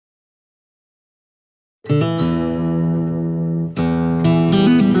The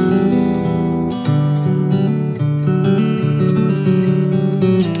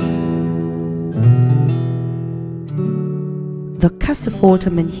Castelforte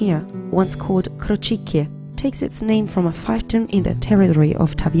menhir, once called Crocicchie, takes its name from a fiefdom in the territory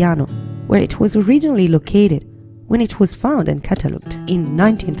of Taviano, where it was originally located when it was found and catalogued in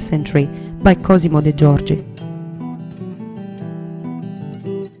 19th century by Cosimo De Giorgi.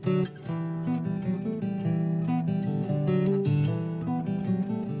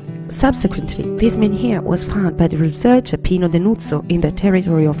 Subsequently, this menhir was found by the researcher Pino De Nuzzo in the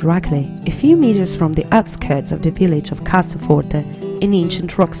territory of Racale, a few meters from the outskirts of the village of Castelforte, an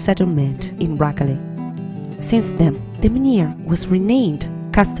ancient rock settlement in Racale. Since then, the menhir was renamed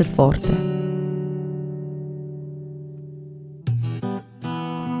Castelforte.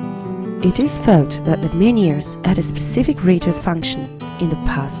 It is thought that the menhirs had a specific rete function in the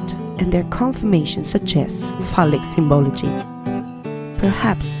past, and their conformation suggests phallic symbology.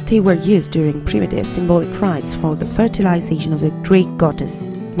 Perhaps they were used during primitive symbolic rites for the fertilization of the Greek goddess,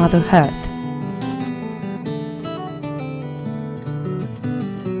 Mother Earth.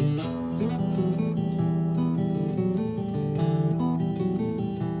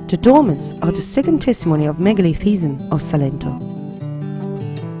 The dolmens are the second testimony of Megalithism of Salento.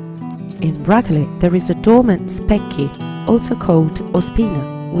 In Racale there is a dolmen specchie, also called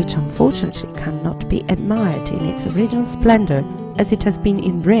ospina, which unfortunately cannot be admired in its original splendor as it has been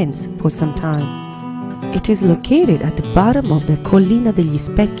in ruins for some time. It is located at the bottom of the Collina degli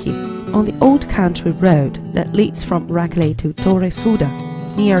Specchi, on the old country road that leads from Racale to Torre Suda,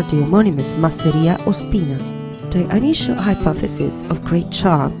 near the homonymous Masseria Ospina. The initial hypothesis of great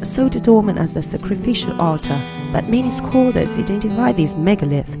charm saw the dolmen as a sacrificial altar, but many scholars identify this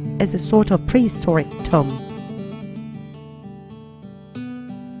megalith as a sort of prehistoric tomb.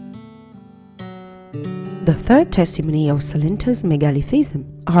 The third testimony of Salento's megalithism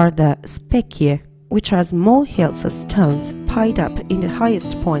are the specchie, which are small hills of stones piled up in the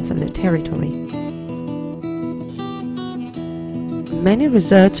highest points of the territory. Many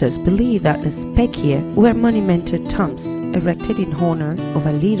researchers believe that the specchie were monumental tombs erected in honor of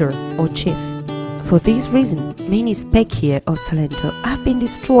a leader or chief. For this reason, many specchie of Salento have been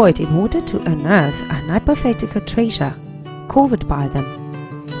destroyed in order to unearth an hypothetical treasure covered by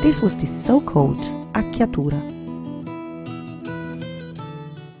them. This was the so-called acchiatura.